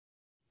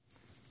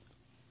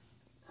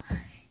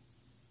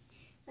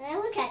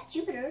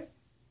Jupiter,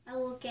 I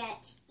will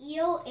get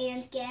Io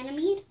and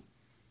Ganymede,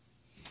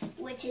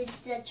 which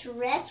is the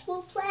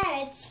terrestrial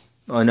planets.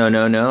 Oh, no,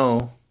 no,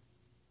 no.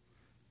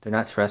 They're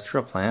not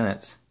terrestrial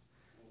planets.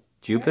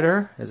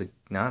 Jupiter is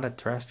not a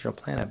terrestrial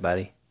planet,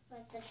 buddy.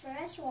 But the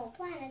terrestrial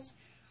planets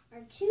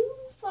are too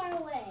far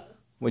away.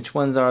 Which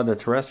ones are the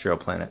terrestrial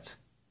planets?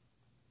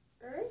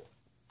 Earth,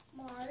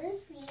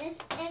 Mars, Venus,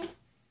 and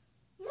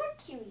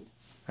Mercury.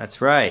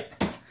 That's right.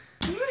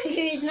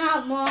 Mercury's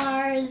not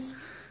Mars.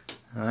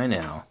 I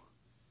know.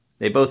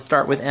 They both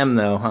start with M,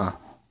 though, huh?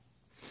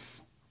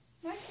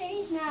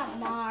 Mercury's not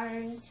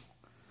Mars.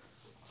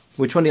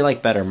 Which one do you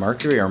like better,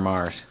 Mercury or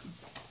Mars?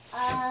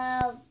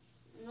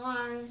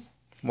 Mars.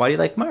 Why do you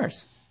like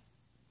Mars?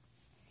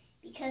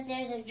 Because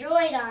there's a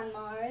droid on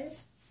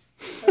Mars,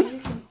 so you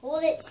can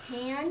hold its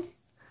hand.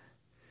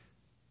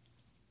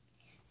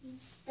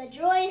 The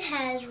droid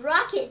has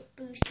rocket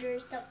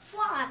boosters to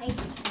fly.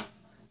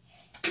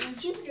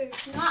 And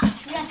Jupiter's not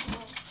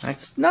terrestrial.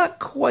 That's not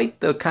quite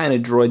the kind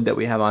of droid that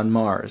we have on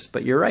Mars,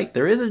 but you're right,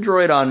 there is a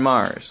droid on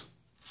Mars.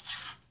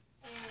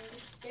 And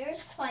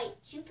there's quite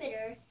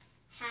Jupiter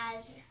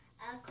has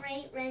a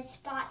great red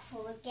spot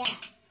full of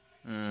gas.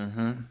 Mm-hmm.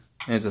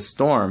 And it's a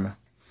storm.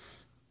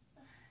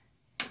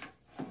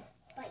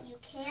 But you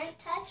can't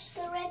touch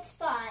the red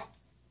spot.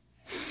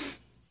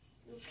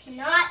 You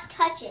cannot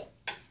touch it.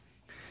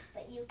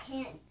 But you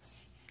can't.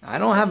 I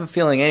don't have a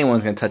feeling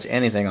anyone's going to touch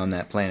anything on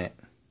that planet.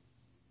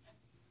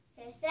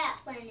 Because that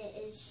planet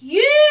is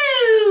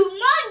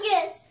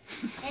humongous.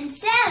 And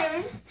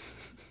Saturn,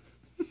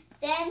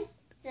 then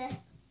the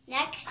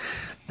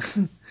next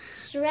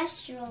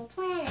terrestrial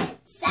planet,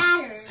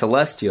 Saturn.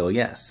 Celestial,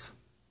 yes.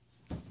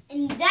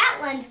 And that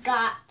one's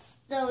got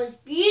those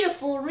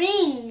beautiful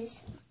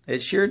rings.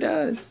 It sure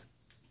does.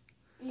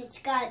 And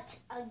it's got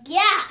a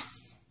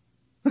gas.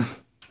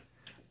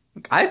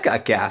 I've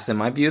got gas. Am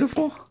I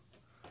beautiful?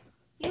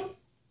 You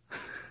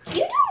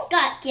don't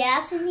got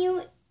gas in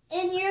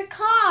your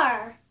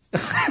car.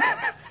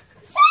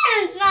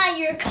 Saturn's not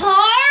your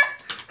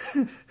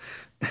car.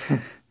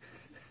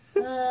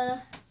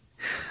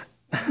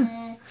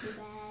 Too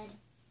bad.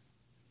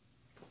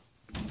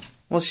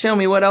 Well, show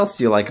me what else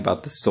do you like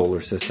about the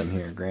solar system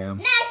here, Graham.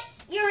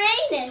 Next,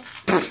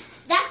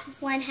 Uranus. That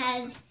one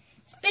has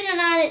spinning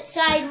on its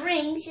side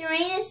rings.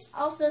 Uranus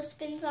also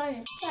spins on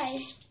its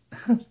side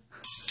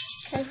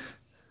because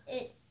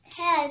it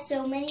has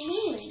so many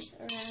moons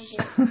around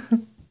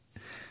it.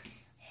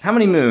 How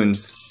many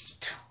moons?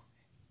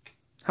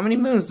 How many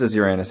moons does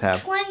Uranus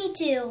have?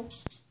 22.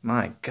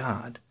 My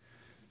God.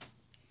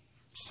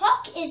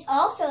 Puck is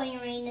also a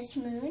Uranus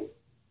moon.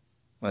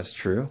 That's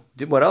true.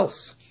 What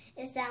else?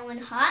 Is that one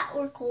hot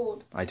or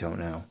cold? I don't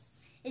know.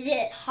 Is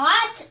it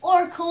hot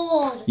or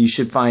cold? You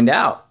should find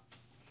out.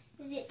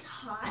 Is it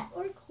hot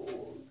or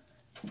cold?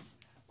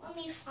 Let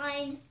me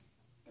find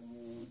the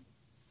moon.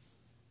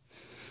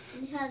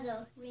 It has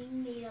a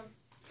ring made of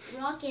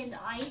rock and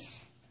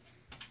ice.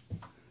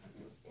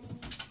 And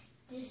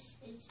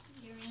this is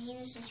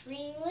Uranus'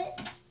 ringlet.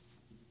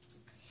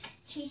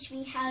 Teach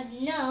me how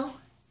to know.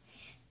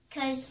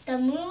 Because the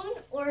moon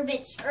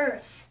orbits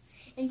Earth.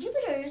 And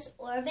Jupiter's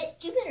orbit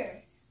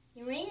Jupiter.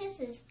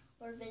 Uranus's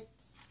orbits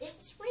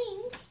its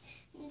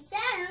rings. And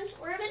Saturn's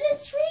orbit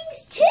its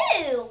rings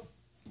too.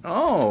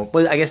 Oh,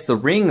 but I guess the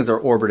rings are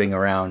orbiting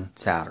around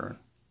Saturn.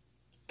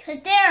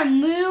 Because they're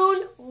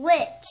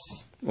moonlit.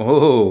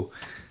 Oh,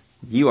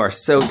 you are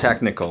so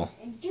technical.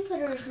 And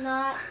Jupiter is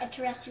not a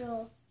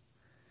terrestrial.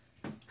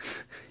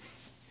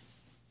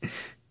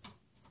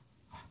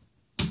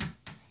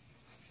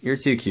 You're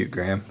too cute,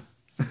 Graham.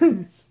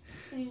 And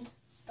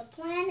the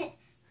planet,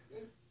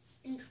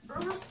 and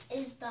Earth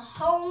is the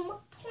home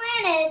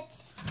planet.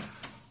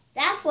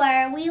 That's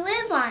where we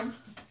live on.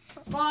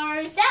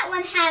 Mars, that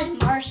one has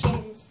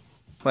Martians.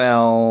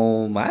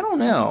 Well, I don't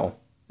know.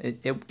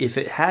 If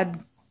it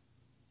had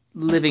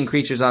living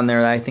creatures on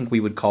there, I think we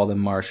would call them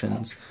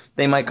Martians.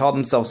 They might call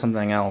themselves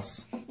something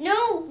else.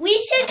 No, we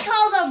should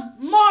call them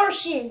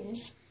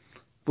Martians.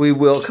 We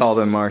will call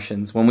them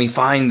Martians. When we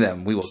find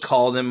them, we will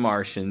call them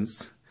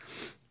Martians.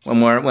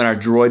 When our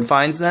droid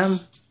finds them,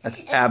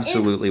 that's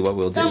absolutely what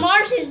we'll do. The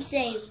Martians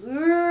say,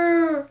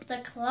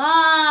 the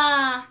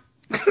claw.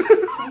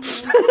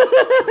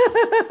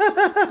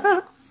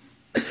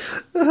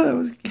 That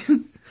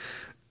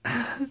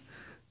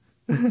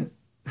was